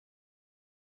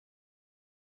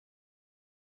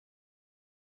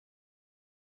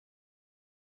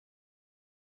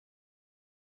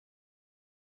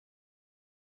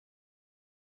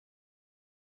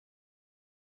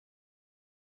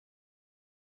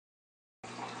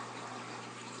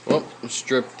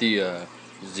stripped the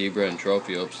zebra and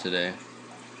Trophiops today.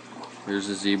 Here's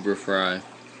a zebra fry.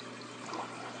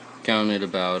 Counted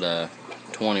about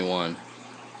 21.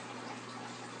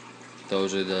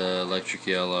 Those are the electric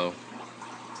yellow.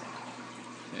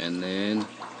 And then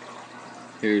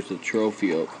here's the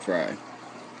Tropheop fry.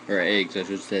 Or eggs, I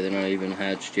should say. They're not even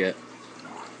hatched yet.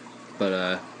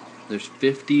 But there's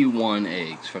 51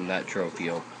 eggs from that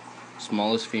Tropheop.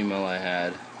 Smallest female I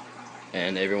had.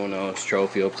 And everyone knows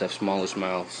Trophiops have smallest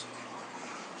mouths.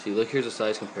 See, look, here's a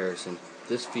size comparison.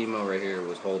 This female right here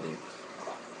was holding.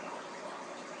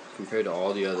 Compared to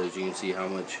all the others, you can see how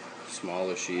much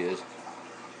smaller she is.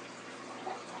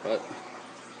 But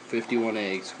 51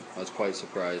 eggs, I was quite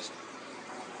surprised.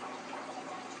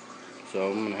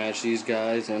 So I'm gonna hatch these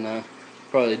guys and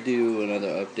probably do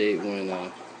another update when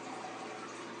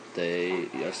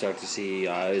I start to see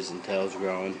eyes and tails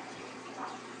growing.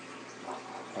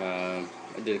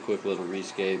 I did a quick little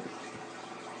rescape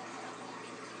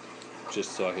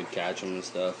just so I could catch them and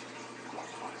stuff.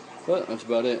 But that's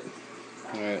about it.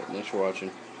 Alright, thanks for watching.